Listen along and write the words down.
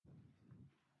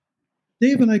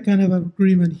Dave and I kind of have an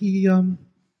agreement. He,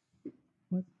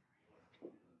 what?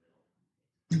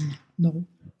 No.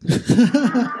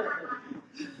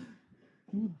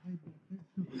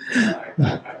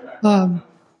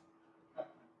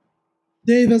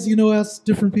 Dave, as you know, asks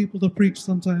different people to preach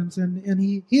sometimes, and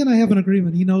he and I have an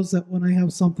agreement. He knows that when I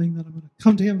have something that I'm going to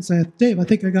come to him and say, Dave, I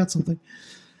think I got something.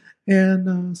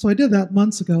 And so I did that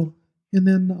months ago. And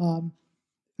then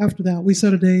after that, we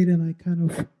set a date, and I kind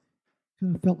of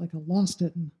felt like I lost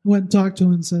it. And I went and talked to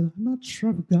him and said, I'm not sure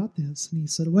I've got this. And he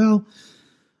said, well,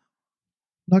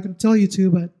 I'm not going to tell you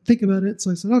to, but think about it.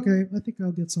 So I said, okay, I think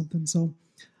I'll get something. So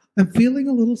I'm feeling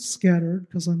a little scattered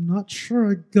because I'm not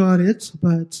sure I got it,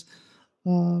 but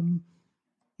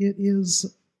it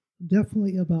is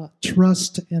definitely about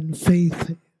trust and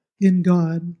faith in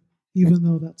God, even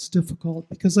though that's difficult,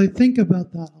 because I think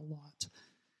about that a lot.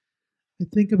 I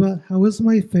think about, how is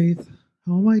my faith?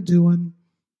 How am I doing?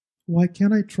 Why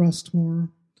can't I trust more?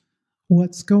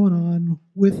 What's going on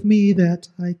with me that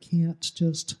I can't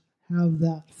just have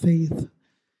that faith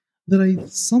that I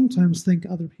sometimes think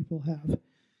other people have?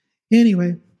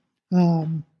 Anyway,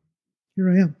 here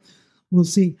I am. We'll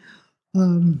see. I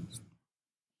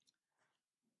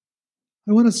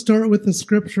want to start with the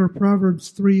scripture, Proverbs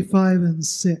 3, 5, and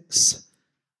 6,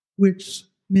 which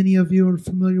many of you are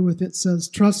familiar with. It says,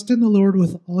 trust in the Lord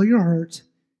with all your heart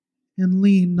and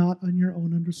lean not on your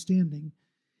own understanding.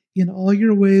 In all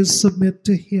your ways submit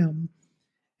to him,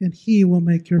 and he will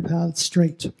make your path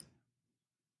straight.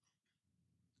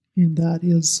 And that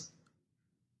is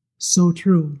so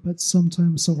true, but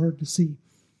sometimes so hard to see.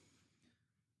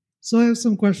 So I have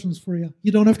some questions for you.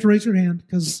 You don't have to raise your hand,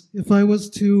 because if I was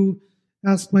to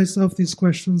ask myself these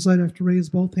questions, I'd have to raise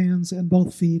both hands and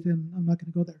both feet, and I'm not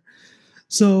going to go there.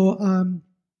 So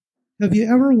have you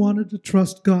ever wanted to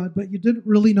trust God, but you didn't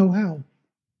really know how?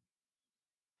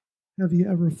 Have you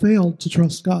ever failed to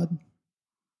trust God?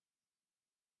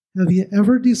 Have you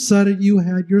ever decided you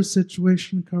had your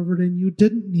situation covered and you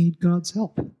didn't need God's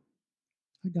help?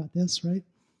 I got this, right?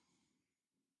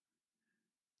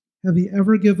 Have you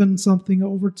ever given something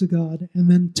over to God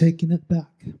and then taken it back?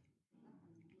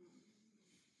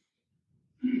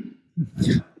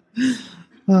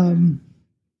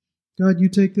 God, you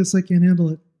take this, I can't handle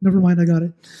it. Never mind, I got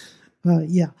it.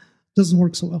 Doesn't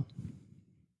work so well.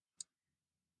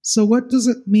 So what does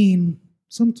it mean?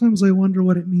 Sometimes I wonder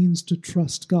what it means to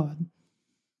trust God.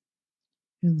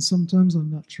 And sometimes I'm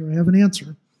not sure I have an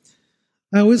answer.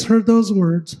 I always heard those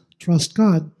words, trust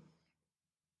God.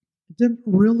 I didn't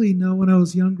really know when I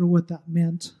was younger what that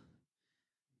meant.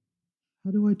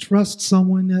 How do I trust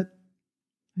someone that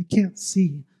I can't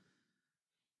see?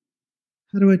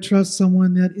 How do I trust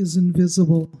someone that is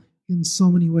invisible in so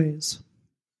many ways?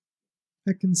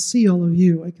 I can see all of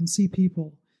you. I can see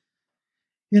people.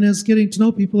 And as getting to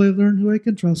know people, I learn who I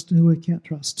can trust and who I can't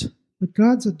trust. But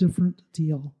God's a different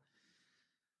deal.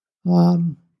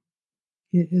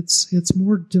 It's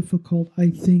more difficult, I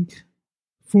think,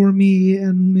 for me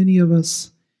and many of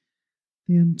us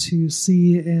than to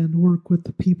see and work with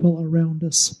the people around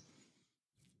us.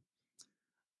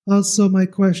 Also, my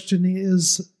question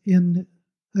is,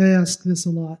 I ask this a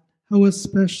lot, how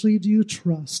especially do you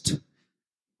trust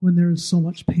when there is so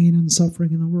much pain and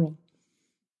suffering in the world?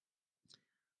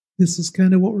 This is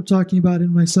kind of what we're talking about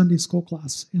in my Sunday school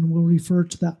class, and we'll refer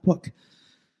to that book.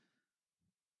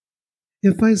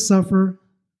 If I suffer,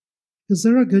 is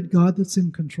there a good God that's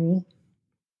in control?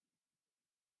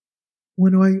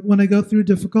 When I go through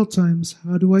difficult times,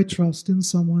 how do I trust in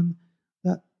someone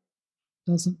that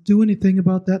doesn't do anything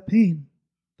about that pain?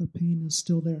 The pain is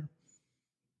still there.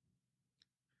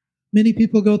 Many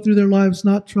people go through their lives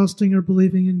not trusting or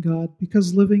believing in God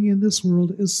because living in this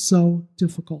world is so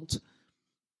difficult.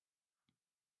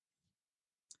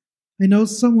 I know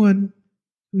someone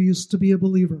who used to be a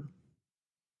believer.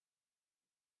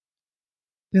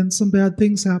 Then some bad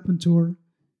things happened to her,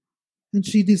 and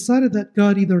she decided that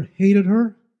God either hated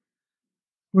her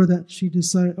or she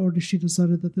decided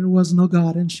that there was no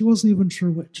God, and she wasn't even sure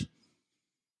which.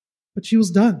 But she was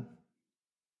done.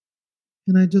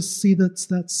 And I just see that's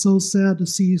so sad to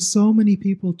see so many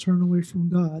people turn away from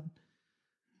God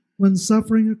when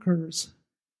suffering occurs,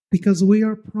 because we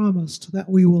are promised that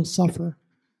we will suffer.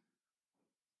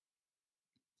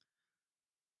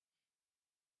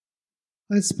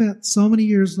 I spent so many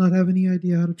years not having any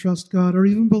idea how to trust God or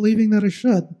even believing that I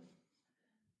should.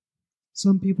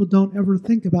 Some people don't ever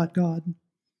think about God.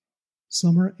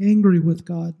 Some are angry with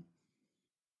God.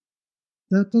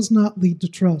 That does not lead to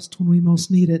trust when we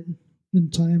most need it in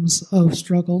times of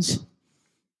struggles.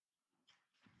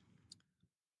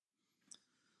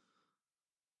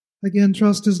 Again,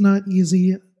 trust is not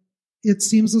easy. It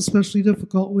seems especially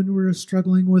difficult when we're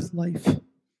struggling with life.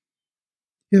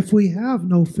 If we have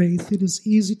no faith, it is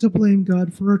easy to blame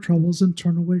God for our troubles and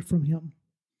turn away from Him.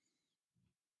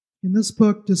 In this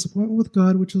book, Disappointment with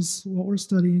God, which is what we're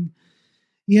studying,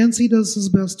 Yancey does his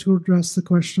best to address the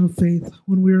question of faith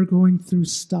when we are going through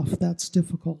stuff that's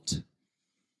difficult.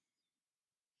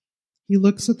 He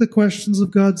looks at the questions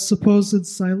of God's supposed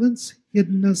silence,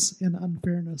 hiddenness, and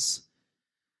unfairness.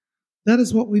 That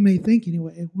is what we may think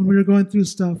anyway. When we are going through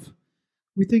stuff,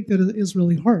 we think that it is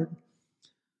really hard.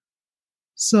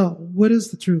 So, what is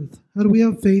the truth? How do we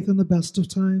have faith in the best of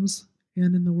times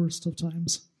and in the worst of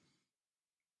times?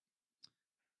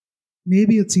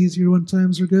 Maybe it's easier when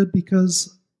times are good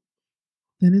because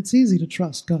then it's easy to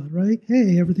trust God, right?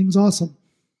 Hey, everything's awesome.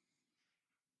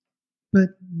 But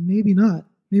maybe not.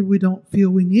 Maybe we don't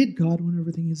feel we need God when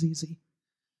everything is easy.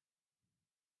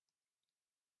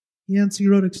 Yancey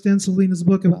wrote extensively in his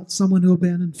book about someone who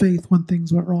abandoned faith when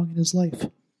things went wrong in his life.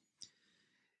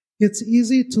 It's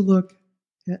easy to look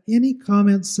at any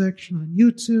comment section on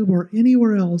YouTube or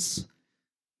anywhere else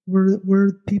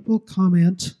where people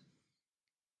comment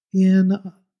in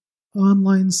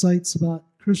online sites about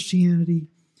Christianity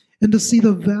and to see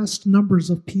the vast numbers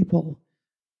of people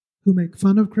who make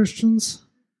fun of Christians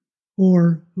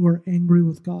or who are angry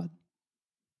with God.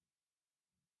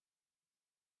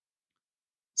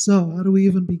 So, how do we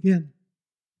even begin?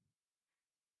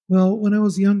 Well, when I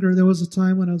was younger, there was a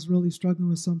time when I was really struggling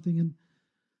with something, and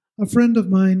a friend of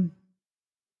mine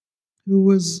who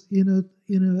was in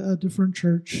a different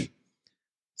church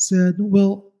said,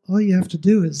 well, all you have to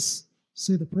do is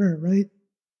say the prayer, right?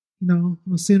 You know,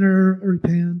 I'm a sinner, I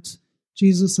repent.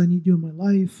 Jesus, I need you in my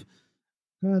life.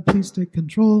 God, please take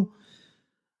control.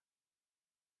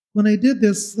 When I did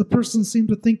this, the person seemed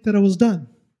to think that I was done.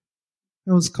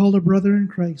 I was called a brother in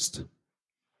Christ.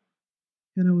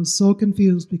 And I was so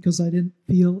confused because I didn't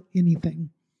feel anything.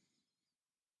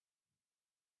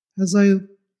 As I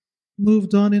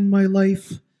moved on in my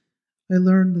life, I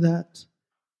learned that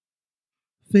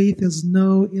faith is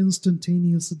no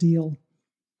instantaneous deal.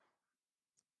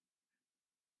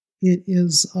 It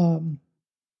is,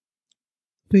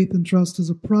 faith and trust is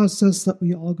a process that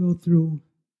we all go through,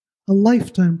 a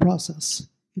lifetime process.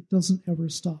 It doesn't ever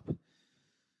stop.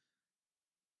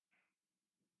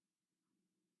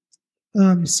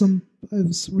 I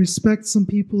respect some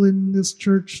people in this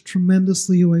church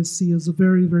tremendously who I see as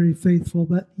very, very faithful,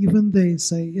 but even they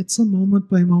say it's a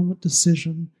moment-by-moment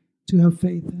decision to have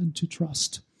faith and to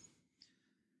trust.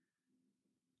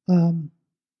 I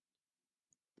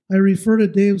refer to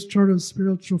Dave's chart of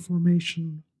spiritual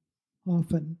formation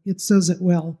often. It says it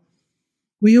well.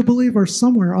 We, you believe, are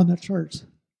somewhere on that chart.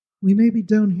 We may be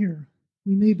down here.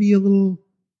 We may be a little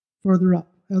farther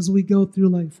up. As we go through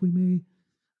life, we may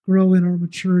grow in our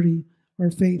maturity,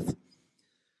 our faith.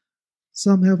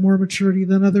 Some have more maturity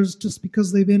than others just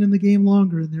because they've been in the game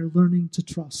longer and they're learning to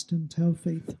trust and to have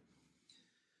faith.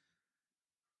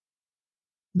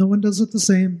 No one does it the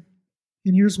same.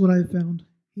 And here's what I found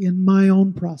in my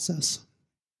own process.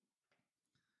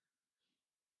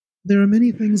 There are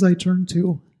many things I turn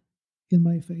to in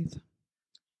my faith.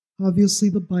 Obviously,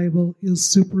 the Bible is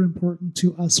super important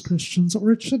to us Christians,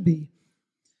 or it should be.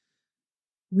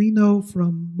 We know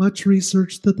from much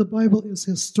research that the Bible is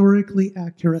historically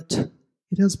accurate.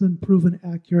 It has been proven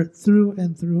accurate through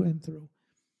and through and through.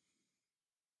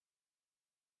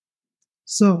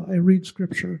 So I read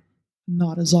Scripture,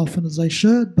 not as often as I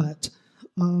should, but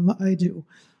I do.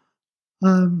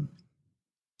 I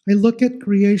look at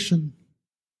creation.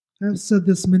 I've said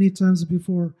this many times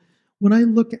before. When I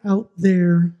look out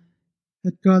there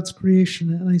at God's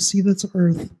creation and I see this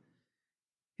earth,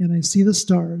 and I see the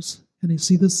stars, and I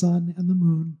see the sun and the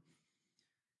moon,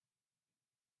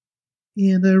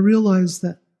 and I realize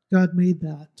that God made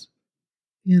that.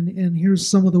 And here's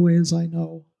some of the ways I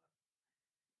know.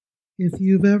 If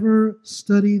you've ever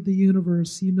studied the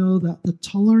universe, you know that the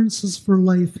tolerances for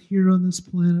life here on this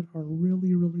planet are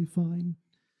really, really fine.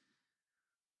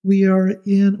 We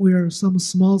are some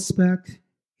small speck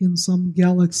in some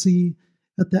galaxy,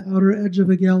 at the outer edge of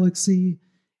a galaxy,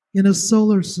 in a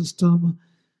solar system.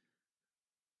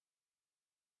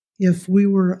 If we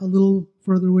were a little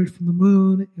further away from the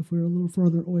moon, if we were a little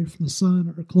further away from the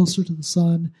sun or closer to the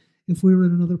sun, if we were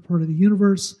in another part of the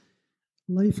universe,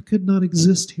 life could not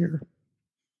exist here.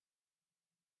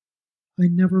 I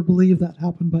never believe that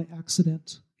happened by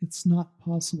accident. It's not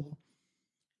possible.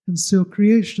 And so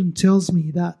creation tells me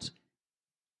that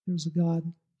there's a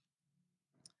God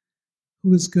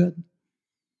who is good.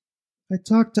 I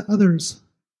talk to others.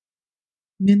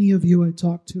 Many of you I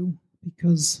talk to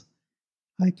because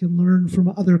I can learn from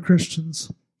other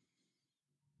Christians.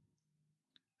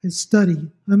 I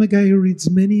study. I'm a guy who reads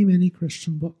many, many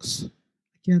Christian books.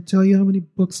 I can't tell you how many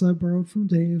books I've borrowed from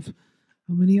Dave,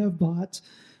 how many I've bought,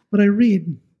 but I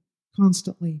read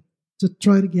constantly to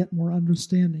try to get more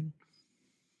understanding.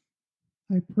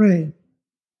 I pray.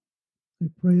 I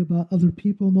pray about other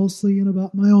people mostly and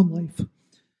about my own life.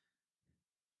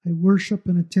 I worship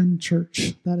and attend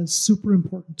church. That is super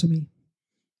important to me,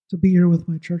 to be here with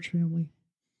my church family.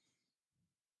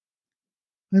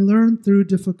 I learn through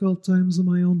difficult times in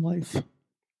my own life.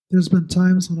 There's been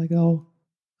times when I go,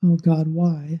 oh God,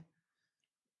 why?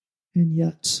 And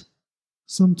yet,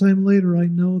 sometime later, I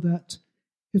know that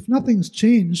if nothing's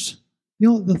changed,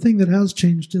 the thing that has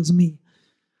changed is me,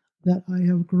 that I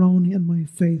have grown in my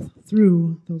faith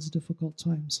through those difficult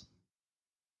times.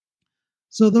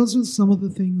 So those are some of the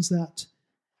things that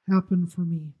happen for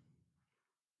me.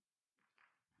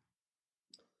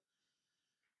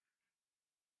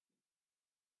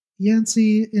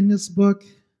 Yancey, in this book,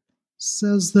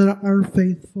 says that our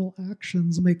faithful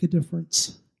actions make a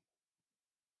difference.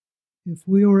 If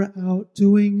we were out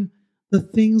doing the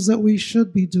things that we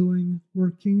should be doing,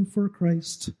 working for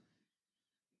Christ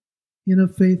in a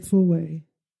faithful way,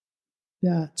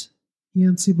 that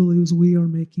Yancey believes we are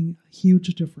making a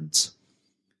huge difference.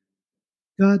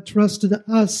 God trusted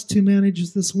us to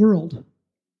manage this world.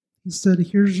 He said,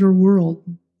 here's your world,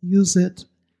 use it.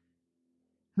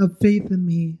 Have faith in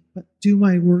me, but do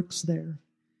my works there.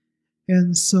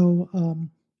 And so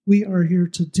we are here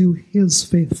to do his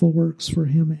faithful works for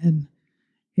him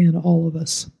and all of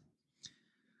us.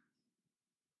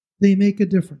 They make a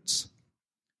difference.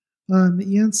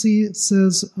 Yancey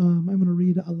says, I'm going to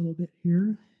read a little bit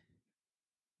here,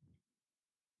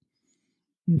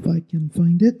 if I can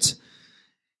find it.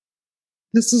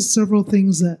 This is several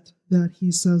things that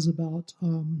he says about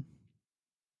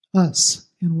us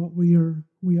and what we are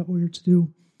to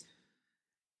do.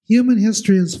 Human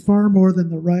history is far more than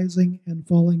the rising and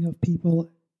falling of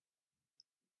people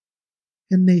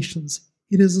and nations.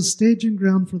 It is a staging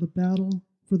ground for the battle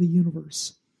for the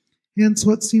universe. Hence,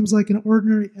 what seems like an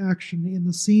ordinary action in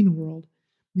the seen world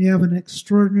may have an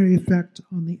extraordinary effect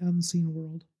on the unseen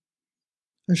world.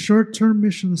 A short-term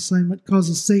mission assignment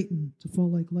causes Satan to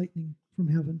fall like lightning from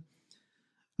heaven.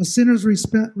 A sinner's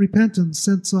repentance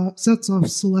sets off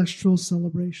celestial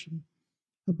celebration.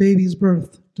 A baby's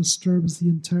birth disturbs the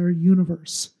entire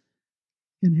universe.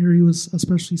 And here he was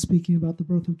especially speaking about the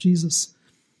birth of Jesus.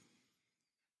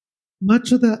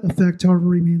 Much of that effect, however,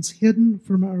 remains hidden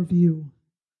from our view,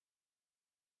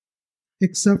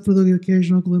 except for the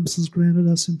occasional glimpses granted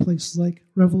us in places like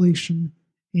Revelation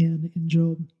and in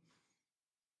Job.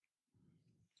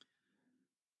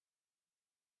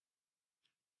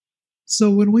 So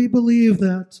when we believe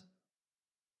that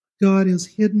God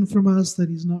is hidden from us, that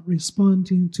he's not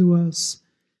responding to us,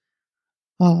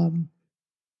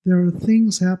 there are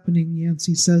things happening,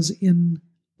 Yancey says, in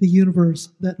the universe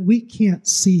that we can't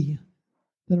see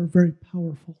that are very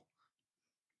powerful.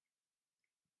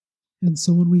 And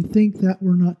so when we think that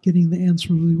we're not getting the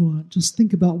answers we want, just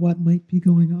think about what might be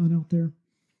going on out there.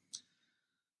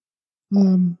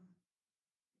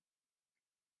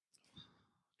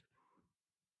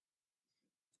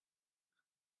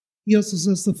 He also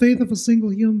says, the faith of a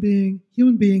single human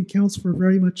being counts for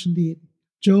very much indeed.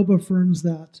 Job affirms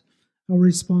that our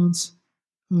response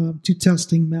to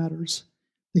testing matters.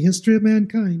 The history of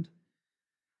mankind,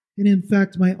 and in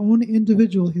fact my own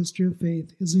individual history of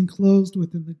faith, is enclosed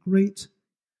within the great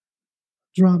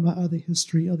drama of the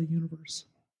history of the universe.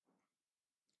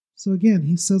 So again,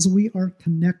 he says we are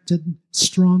connected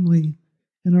strongly,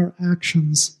 and our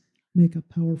actions make a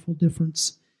powerful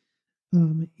difference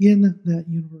in that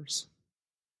universe.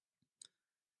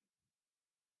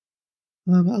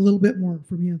 A little bit more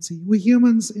from Yancey. We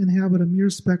humans inhabit a mere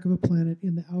speck of a planet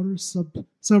in the outer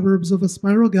suburbs of a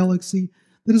spiral galaxy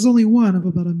that is only one of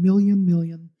about 1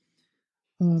 million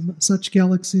such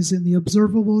galaxies in the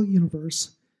observable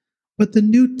universe. But the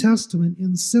New Testament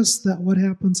insists that what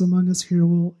happens among us here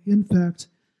will, in fact,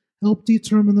 help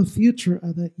determine the future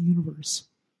of that universe.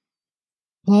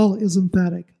 Paul is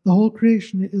emphatic. The whole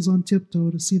creation is on tiptoe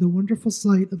to see the wonderful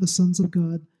sight of the sons of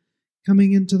God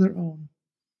coming into their own.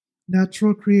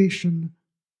 Natural creation,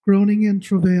 groaning in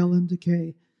travail and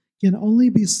decay, can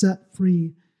only be set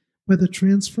free by the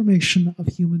transformation of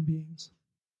human beings.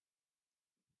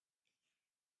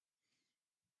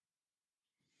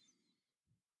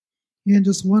 And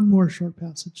just one more short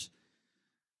passage.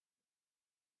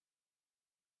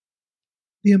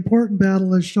 The important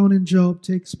battle, as shown in Job,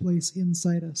 takes place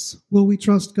inside us. Will we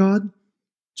trust God?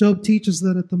 Job teaches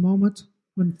that at the moment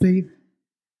when faith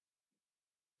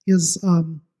is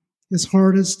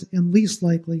hardest and least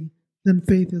likely, then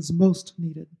faith is most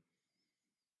needed.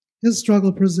 His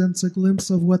struggle presents a glimpse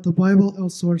of what the Bible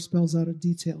elsewhere spells out in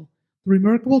detail. The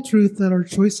remarkable truth that our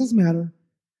choices matter,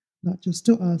 not just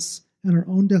to us and our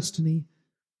own destiny,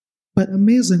 but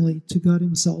amazingly to God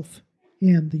himself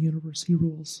and the universe he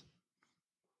rules.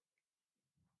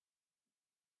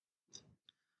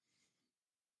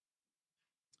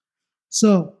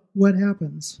 So, what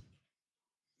happens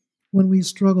when we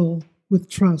struggle with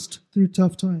trust through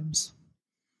tough times?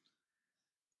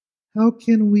 How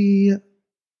can we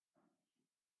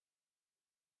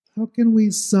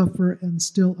suffer and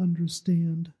still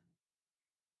understand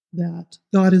that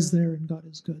God is there and God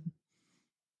is good?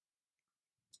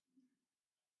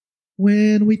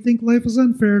 When we think life is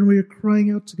unfair and we are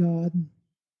crying out to God,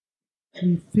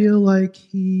 we feel like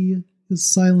he is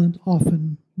silent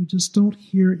often. We just don't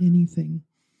hear anything.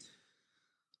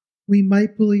 We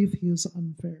might believe he is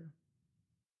unfair.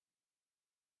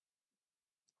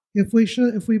 If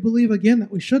we believe again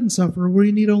that we shouldn't suffer,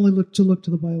 we need only look to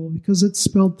the Bible, because it's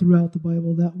spelled throughout the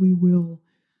Bible that we will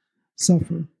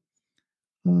suffer.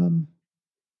 Again,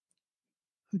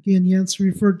 Yancey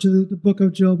referred to the book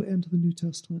of Job and to the New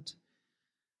Testament.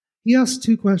 He asked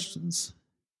two questions.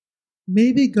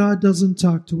 Maybe God doesn't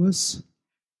talk to us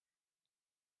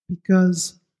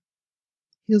because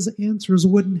his answers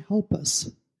wouldn't help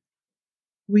us.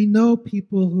 We know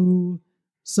people who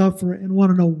suffer and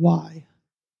want to know why.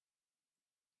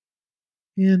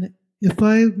 And if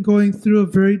I'm going through a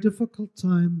very difficult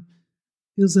time,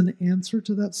 is an answer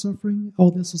to that suffering,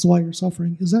 oh, this is why you're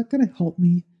suffering, is that going to help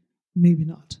me? Maybe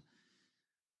not.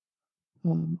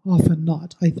 Often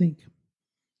not, I think.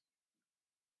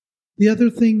 The other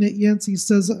thing that Yancey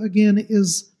says again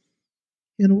is,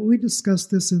 and we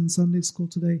discussed this in Sunday school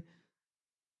today,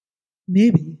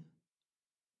 maybe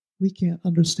we can't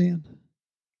understand.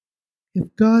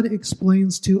 If God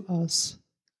explains to us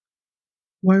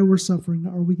why we're suffering,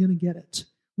 are we going to get it?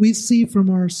 We see from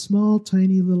our small,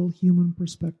 tiny little human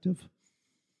perspective.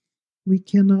 We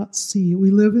cannot see.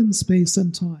 We live in space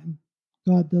and time.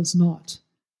 God does not.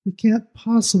 We can't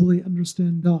possibly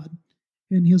understand God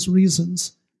and his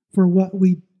reasons for what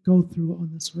we go through on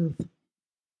this earth.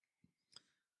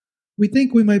 We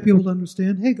think we might be able to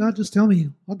understand, hey, God, just tell me,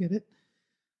 I'll get it.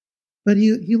 But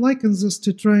he likens us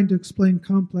to trying to explain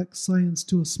complex science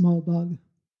to a small bug.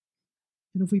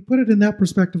 And if we put it in that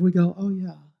perspective, we go, oh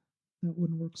yeah, that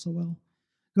wouldn't work so well.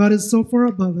 God is so far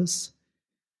above us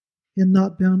and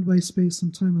not bound by space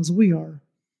and time as we are.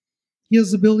 He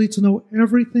has the ability to know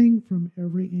everything from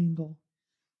every angle.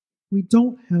 We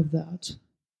don't have that,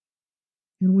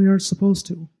 and we are supposed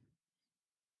to.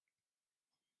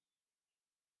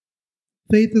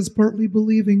 Faith is partly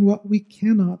believing what we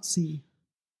cannot see.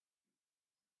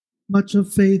 Much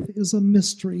of faith is a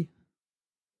mystery.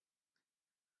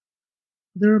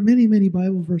 There are many, many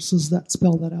Bible verses that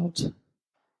spell that out.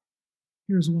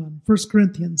 Here's one. 1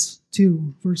 Corinthians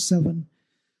 2, verse 7.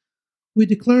 We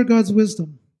declare God's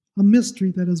wisdom, a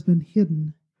mystery that has been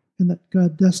hidden and that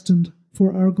God destined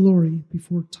for our glory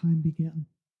before time began.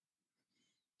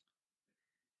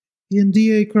 In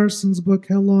D.A. Carson's book,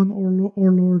 How Long, O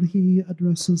Lord, he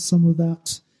addresses some of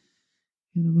that.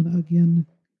 And I'm going to again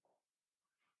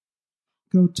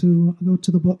go to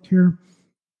the book here.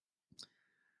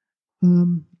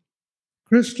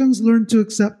 Christians learn to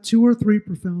accept two or three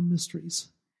profound mysteries.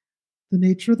 The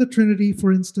nature of the Trinity,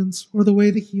 for instance, or the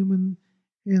way the human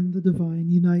and the divine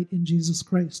unite in Jesus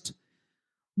Christ.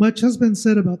 Much has been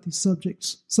said about these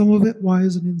subjects, some of it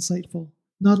wise and insightful.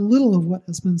 Not a little of what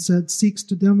has been said seeks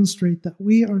to demonstrate that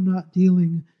we are not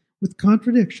dealing with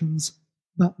contradictions,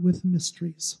 but with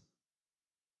mysteries.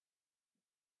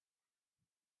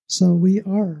 So we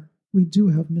do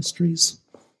have mysteries.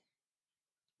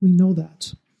 We know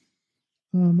that.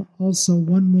 Also,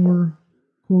 one more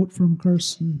quote from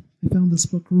Carson. I found this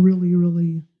book really,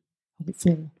 really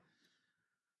helpful.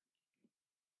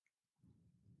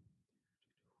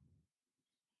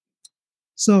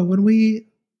 So when we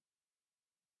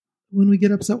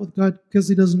get upset with God because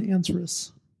he doesn't answer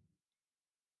us,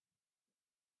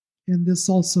 and this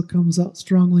also comes out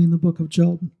strongly in the book of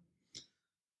Job,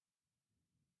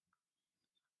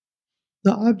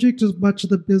 the object of much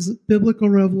of the biblical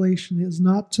revelation is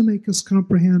not to make us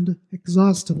comprehend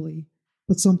exhaustively,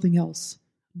 but something else.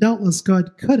 Doubtless,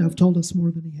 God could have told us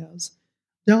more than he has.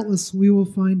 Doubtless, we will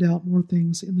find out more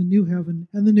things in the new heaven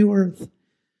and the new earth.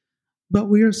 But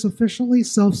we are sufficiently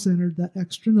self-centered that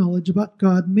extra knowledge about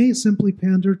God may simply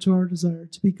pander to our desire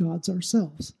to be gods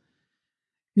ourselves.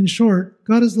 In short,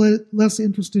 God is less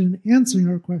interested in answering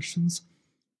our questions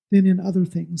than in other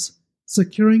things,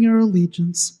 securing our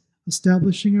allegiance,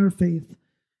 establishing our faith,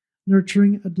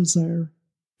 nurturing a desire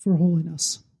for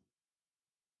holiness.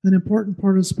 An important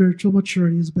part of spiritual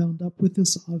maturity is bound up with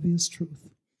this obvious truth.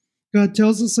 God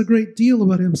tells us a great deal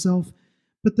about himself,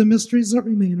 but the mysteries that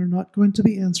remain are not going to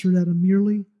be answered at a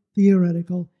merely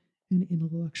theoretical and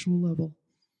intellectual level.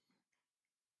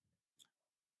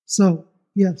 So,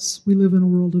 yes, we live in a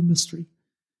world of mystery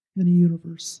and a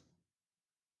universe.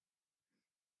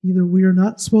 Either we are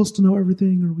not supposed to know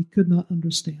everything or we could not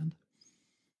understand.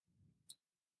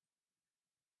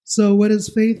 So what is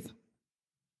faith?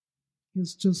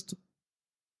 It's just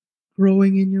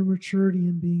growing in your maturity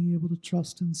and being able to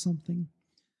trust in something.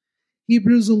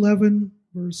 Hebrews 11,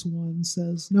 verse 1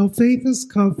 says, "Now faith is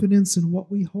confidence in what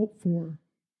we hope for.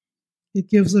 It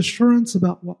gives assurance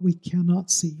about what we cannot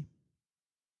see."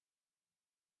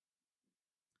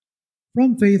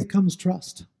 From faith comes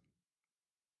trust.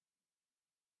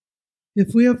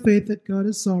 If we have faith that God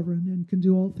is sovereign and can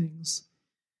do all things,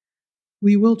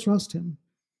 we will trust him.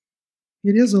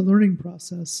 It is a learning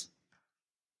process.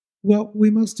 What we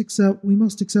must accept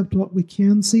what we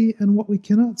can see and what we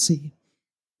cannot see,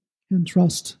 and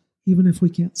trust even if we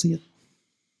can't see it.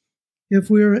 If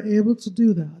we are able to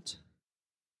do that,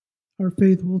 our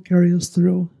faith will carry us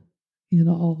through in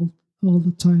all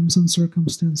the times and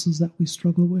circumstances that we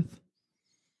struggle with.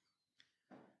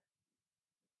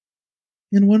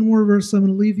 In one more verse, I'm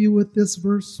going to leave you with this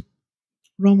verse,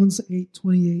 Romans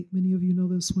 8:28. Many of you know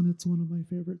this one. It's one of my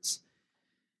favorites.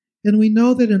 "And we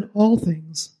know that in all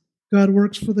things, God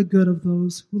works for the good of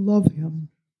those who love him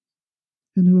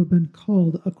and who have been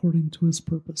called according to his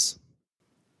purpose."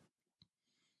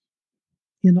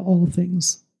 In all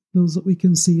things, those that we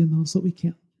can see and those that we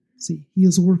can't see, he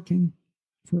is working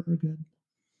for our good.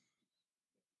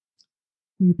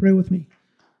 Will you pray with me?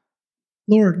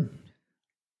 Lord,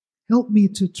 help me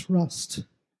to trust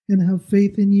and have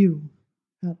faith in you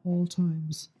at all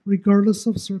times, regardless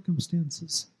of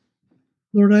circumstances.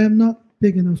 Lord, I am not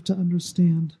big enough to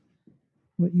understand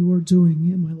what you are doing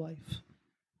in my life.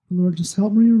 Lord, just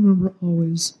help me remember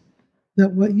always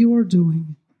that what you are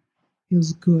doing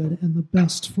is good and the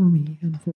best for me and for